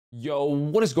Yo,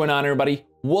 what is going on, everybody?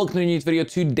 Welcome to a new video.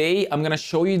 Today I'm gonna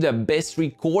show you the best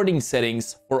recording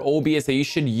settings for OBS that you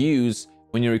should use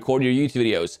when you record your YouTube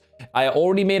videos. I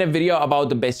already made a video about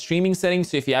the best streaming settings,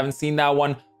 so if you haven't seen that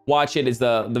one, watch it. It's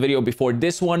the video before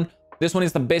this one. This one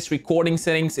is the best recording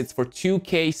settings. It's for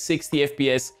 2K 60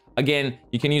 FPS. Again,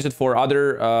 you can use it for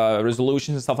other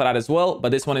resolutions and stuff like that as well, but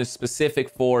this one is specific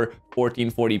for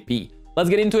 1440p. Let's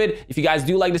get into it. If you guys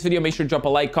do like this video, make sure to drop a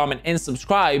like, comment, and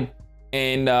subscribe.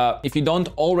 And if you don't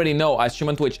already know, I stream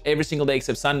on Twitch every single day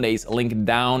except Sundays. Link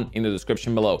down in the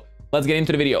description below. Let's get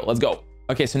into the video. Let's go.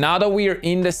 Okay, so now that we are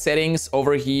in the settings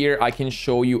over here, I can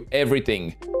show you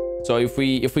everything. So if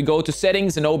we go to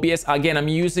settings and OBS, again, I'm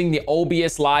using the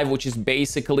OBS Live, which is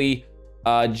basically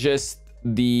just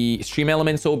the Stream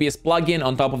Elements OBS plugin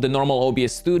on top of the normal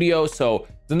OBS Studio. So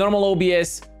the normal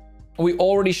OBS, we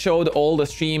already showed all the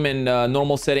stream and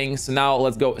normal settings. So now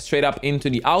let's go straight up into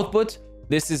the output.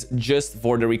 This is just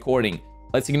for the recording.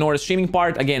 Let's ignore the streaming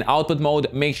part. Again, output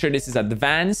mode, make sure this is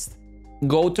advanced.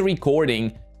 Go to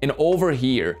recording, and over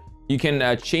here, you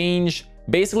can change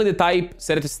basically the type,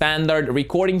 set it to standard,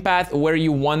 recording path, where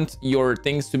you want your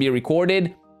things to be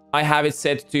recorded. I have it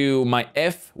set to my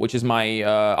F, which is my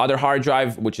other hard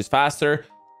drive, which is faster.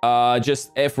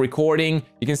 Just F recording.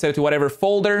 You can set it to whatever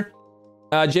folder.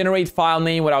 Generate file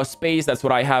name without space, that's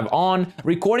what I have on.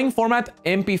 Recording format,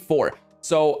 MP4.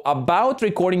 So about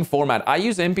recording format, I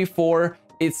use MP4.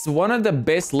 It's one of the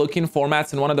best looking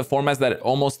formats and one of the formats that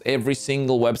almost every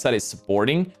single website is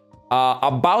supporting.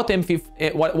 About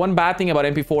MP4, one bad thing about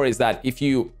MP4 is that if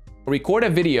you record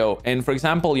a video and, for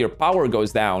example, your power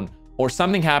goes down or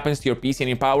something happens to your PC and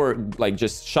your power like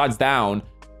just shuts down,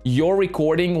 your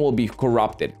recording will be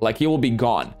corrupted, like it will be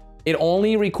gone. It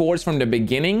only records from the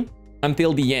beginning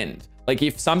until the end. Like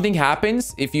if something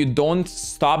happens, if you don't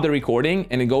stop the recording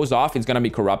and it goes off, it's gonna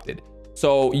be corrupted.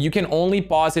 So you can only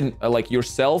pause it like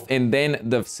yourself, and then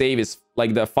the save is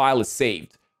like the file is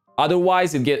saved.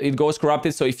 Otherwise, it goes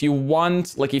corrupted. So if you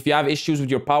want, like if you have issues with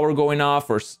your power going off,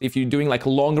 or if you're doing like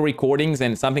longer recordings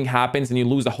and something happens and you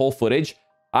lose the whole footage,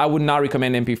 I would not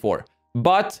recommend MP4.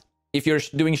 But if you're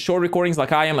doing short recordings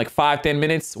like I am, like 5-10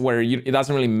 minutes, where it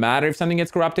doesn't really matter if something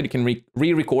gets corrupted, you can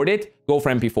re-record it, go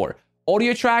for MP4.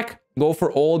 Audio track, go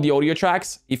for all the audio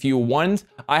tracks if you want.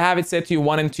 I have it set to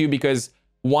 1 and 2 because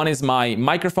 1 is my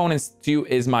microphone and 2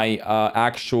 is my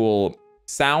actual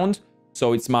sound.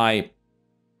 So it's my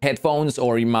headphones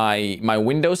or my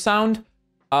Windows sound.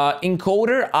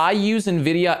 Encoder, I use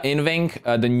NVIDIA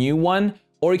NVENC, the new one,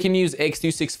 or you can use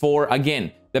X264.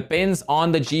 Again, depends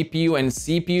on the GPU and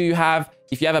CPU you have.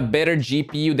 If you have a better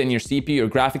GPU than your CPU, your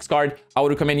graphics card, I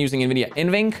would recommend using NVIDIA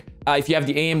NVENC. If you have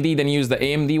the AMD, then use the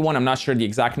AMD one. I'm not sure the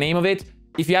exact name of it.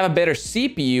 If you have a better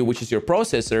CPU, which is your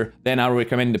processor, then I would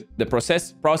recommend the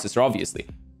processor, obviously.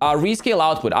 Rescale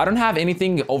output. I don't have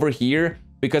anything over here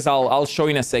because I'll show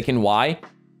you in a second why.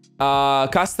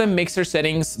 Custom mixer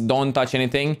settings, don't touch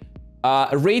anything.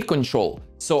 Rate control.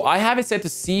 So I have it set to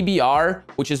CBR,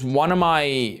 which is one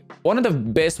of the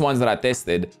best ones that I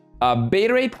tested.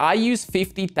 Bitrate, I use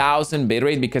 50,000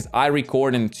 bitrate because I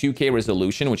record in 2K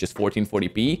resolution, which is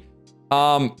 1440p.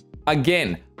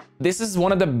 Again, this is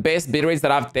one of the best bitrates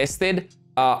that I've tested.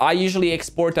 I usually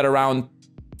export at around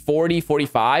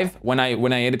 40-45 when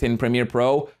I edit in Premiere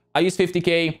Pro. I use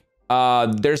 50K.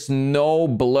 There's no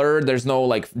blur, there's no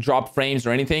like drop frames or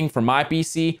anything for my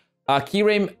PC.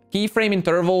 Keyframe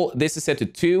interval, this is set to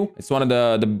 2. It's one of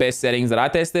the best settings that I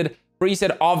tested.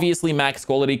 Preset, obviously max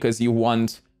quality because you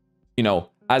want, you know,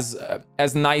 as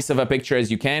nice of a picture as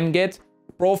you can get.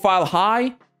 Profile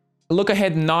high, look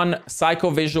ahead none,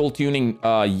 psycho-visual tuning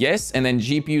yes, and then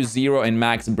GPU 0 and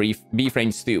max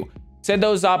B-frames 2. Set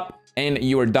those up and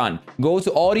you are done. Go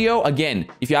to audio. Again,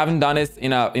 if you haven't done it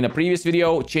in a previous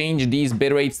video, change these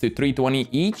bit rates to 320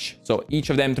 each. So each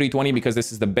of them 320 because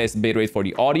this is the best bit rate for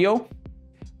the audio.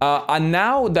 And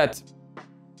now that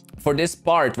for this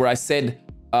part where I said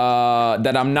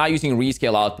that I'm not using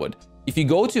rescale output, if you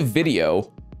go to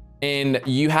video and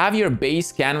you have your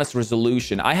base canvas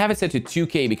resolution, I have it set to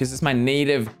 2K because it's my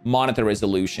native monitor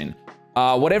resolution.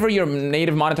 Whatever your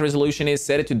native monitor resolution is,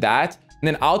 set it to that. And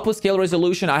then output scale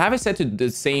resolution, I have it set to the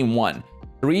same one.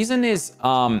 The reason is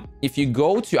if you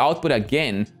go to output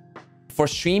again, for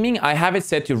streaming, I have it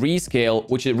set to rescale,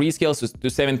 which it rescales to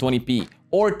 720p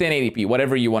or 1080p,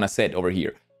 whatever you want to set over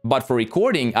here. But for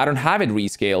recording, I don't have it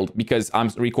rescaled because I'm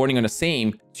recording on the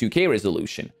same 2K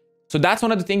resolution. So that's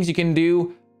one of the things you can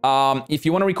do. If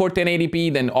you want to record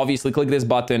 1080p, then obviously click this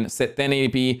button, set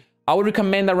 1080p. I would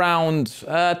recommend around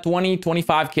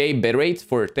 20-25K bitrate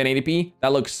for 1080p.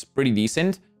 That looks pretty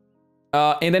decent.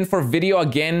 And then for video,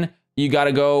 again, you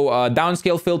gotta go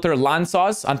downscale filter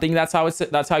Lanczos. I think that's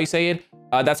how you say it.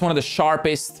 That's one of the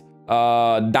sharpest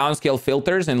downscale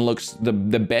filters and looks the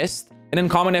best. And then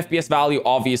common FPS value,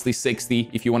 obviously 60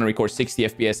 if you want to record 60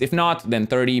 FPS. If not, then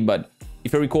 30. But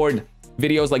if you record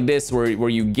videos like this where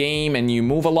you game and you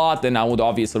move a lot, then I would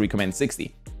obviously recommend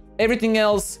 60. Everything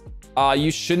else, you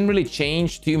shouldn't really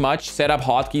change too much. Set up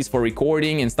hotkeys for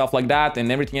recording and stuff like that, and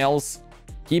everything else,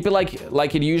 keep it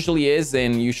like it usually is,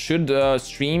 and you should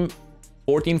stream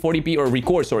 1440p or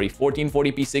record, sorry,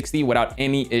 1440p 60 without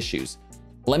any issues.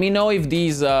 Let me know if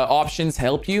these options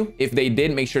help you. If they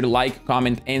did, make sure to like,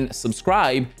 comment, and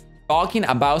subscribe. Talking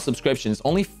about subscriptions,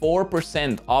 only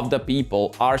 4% of the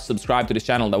people are subscribed to this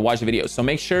channel that watch the videos. So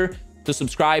make sure to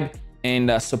subscribe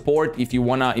and support if you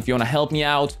wanna help me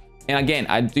out. And again,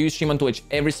 I do stream on Twitch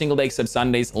every single day except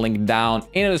Sundays. Link down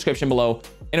in the description below.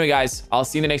 Anyway, guys, I'll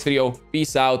see you in the next video.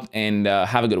 Peace out and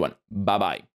have a good one.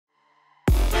 Bye-bye.